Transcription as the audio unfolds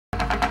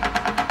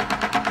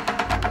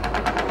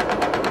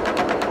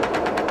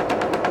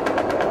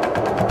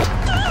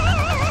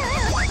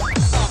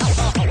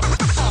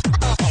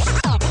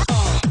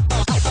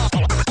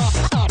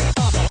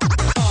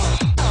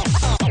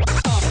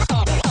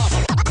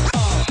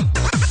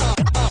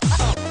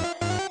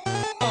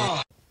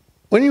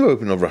When you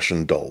open a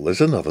Russian doll,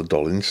 there's another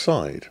doll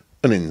inside,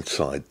 and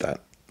inside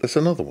that there's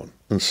another one,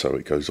 and so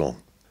it goes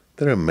on.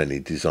 There are many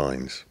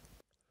designs.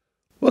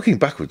 Working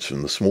backwards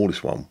from the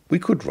smallest one, we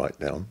could write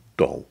down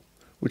doll,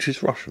 which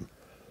is Russian,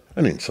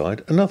 and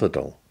inside another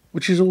doll,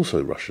 which is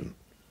also Russian,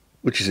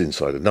 which is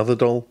inside another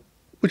doll,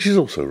 which is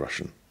also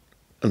Russian,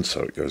 and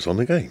so it goes on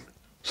again.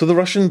 So the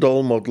Russian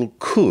doll model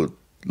could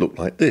look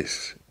like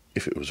this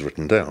if it was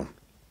written down.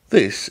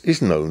 This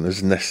is known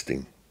as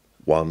nesting,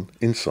 one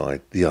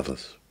inside the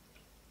others.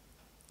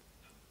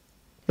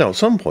 Now at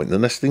some point the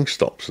nesting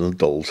stops and the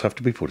dolls have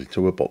to be put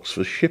into a box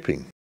for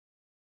shipping.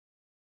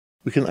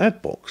 We can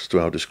add box to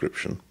our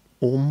description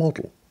or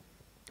model.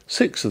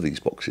 6 of these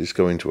boxes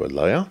go into a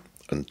layer,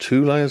 and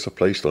 2 layers are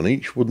placed on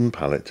each wooden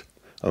pallet,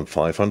 and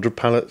 500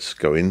 pallets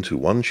go into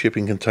one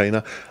shipping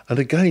container, and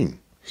again,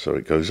 so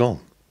it goes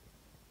on.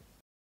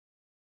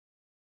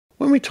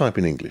 When we type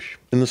in English,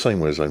 in the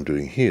same way as I'm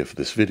doing here for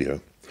this video,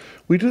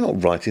 we do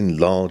not write in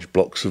large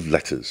blocks of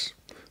letters.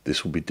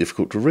 This will be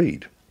difficult to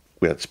read.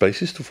 We add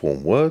spaces to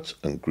form words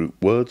and group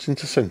words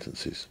into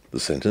sentences.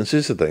 The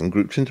sentences are then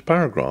grouped into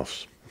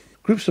paragraphs.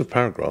 Groups of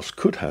paragraphs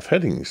could have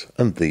headings,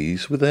 and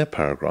these with their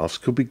paragraphs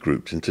could be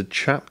grouped into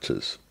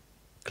chapters.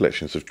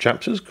 Collections of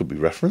chapters could be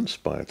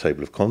referenced by a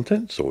table of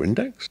contents or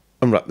index,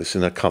 and wrap this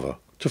in a cover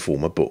to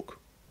form a book.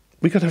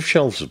 We could have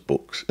shelves of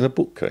books in a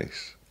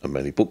bookcase, and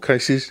many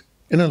bookcases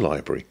in a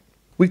library.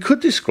 We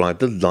could describe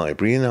the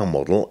library in our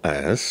model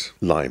as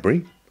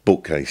library,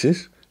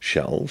 bookcases,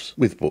 shelves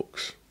with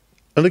books.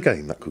 And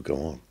again, that could go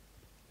on.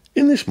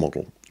 In this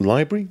model,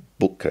 library,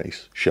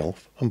 bookcase,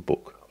 shelf and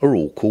book are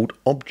all called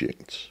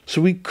objects. So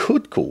we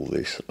could call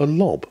this a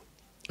LOB,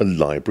 a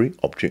library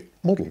object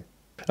model.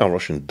 Our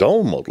Russian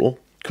doll model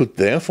could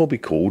therefore be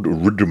called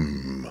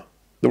RDM,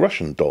 the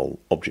Russian doll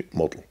object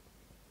model.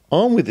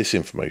 Armed with this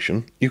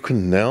information, you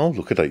can now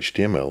look at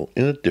HTML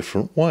in a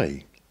different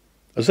way.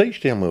 As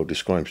HTML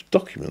describes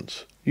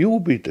documents, you will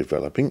be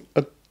developing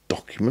a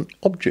document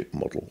object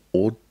model,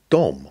 or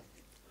DOM.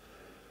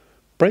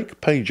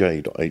 Break page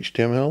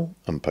A.html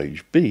and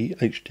page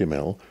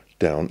B.html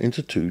down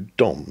into 2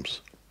 DOMs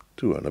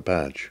to earn a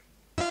badge.